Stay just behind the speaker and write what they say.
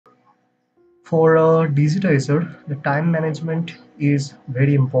For a digitizer, the time management is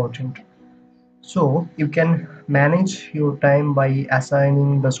very important. So you can manage your time by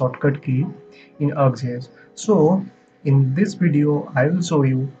assigning the shortcut key in ArcGIS. So in this video, I will show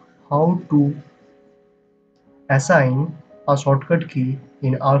you how to assign a shortcut key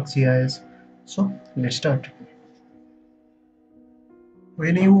in ArcGIS. So let's start.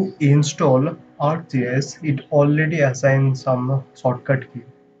 When you install ArcGIS, it already assigns some shortcut key.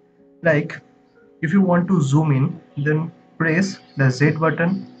 Like if you want to zoom in, then press the Z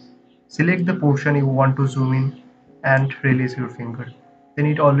button, select the portion you want to zoom in and release your finger. Then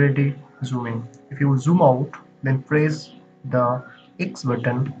it already zoom in. If you zoom out, then press the X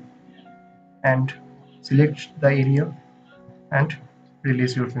button and select the area and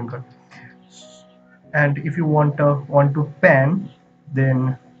release your finger. And if you want to pan,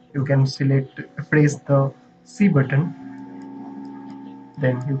 then you can press the C button,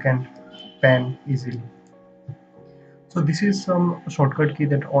 then you can pan easily. So this is some shortcut key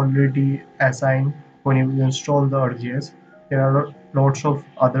that already assigned when you install the ArcGIS. There are lots of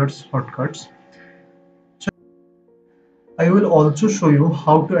other shortcuts. So I will also show you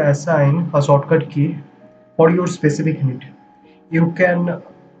how to assign a shortcut key for your specific need. You can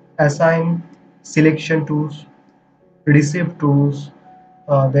assign selection tools, reshape tools,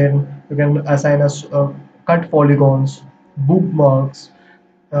 then you can assign us cut polygons, bookmarks,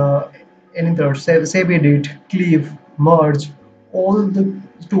 uh, any other save edit, clip, merge, all the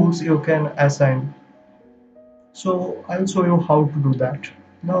tools you can assign. So I'll show you how to do that.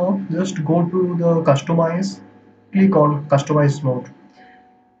 Now just go to the customize, click on customize mode,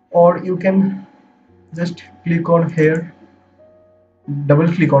 or you can just click on here, double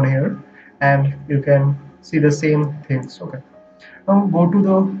click on here, and you can see the same things. Okay, now go to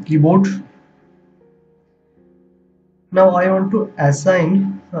the keyboard. Now I want to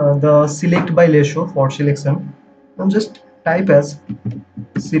assign the select by Lasso for selection. Now just type as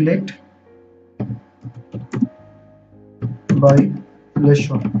select by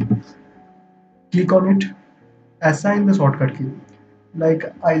Lasso. Click on it, assign the shortcut key.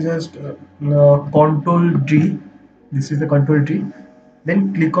 Like I just Control D. This is the Control D.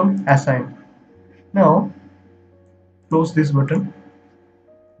 Then click on assign. Now close this button.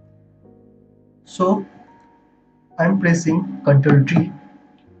 So I'm pressing Control D.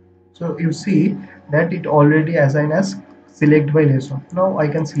 So you see that it already assigned as select by Lasso. Now I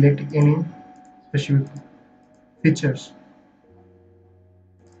can select any specific features.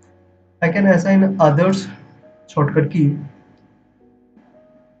 I can assign others shortcut key.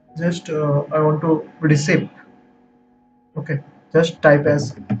 Just I want to Reshape. Okay, just type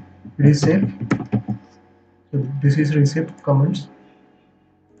as Reshape. So this is Reshape commands.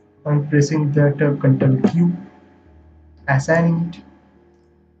 I'm pressing that Control Q, assigning it.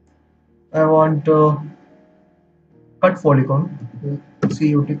 I want cut polygon.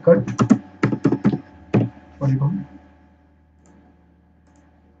 CUT cut polygon.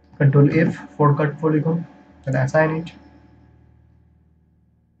 Control F for cut polygon and assign it.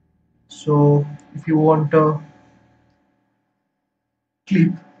 So if you want a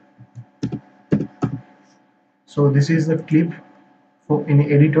clip, so this is the clip for in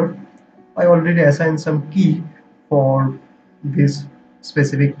editor. I already assigned some key for these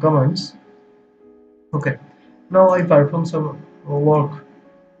specific commands. Okay, now I perform some work.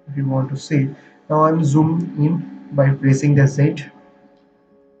 If you want to see, now I'm zooming in by pressing the Z.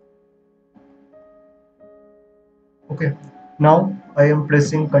 Okay, now I am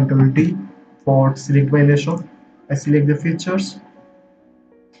pressing Ctrl D for select by Lasso. I select the features,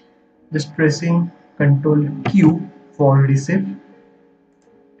 just pressing Ctrl Q for reshape,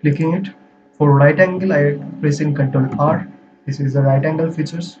 clicking it. For right angle, I pressing Ctrl R. This is the right angle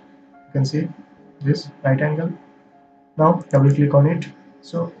features. You can see this right angle. Now double click on it,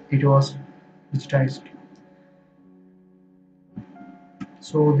 so it was digitized.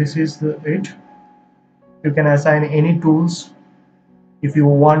 So this is it. You can assign any tools if you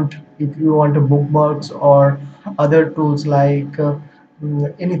want a bookmarks or other tools like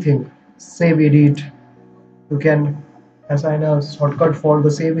anything, save edit. You can assign a shortcut for the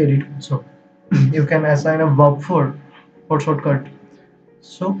save edit. So you can assign a buffer for shortcut.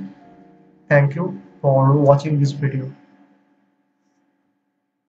 So thank you for watching this video.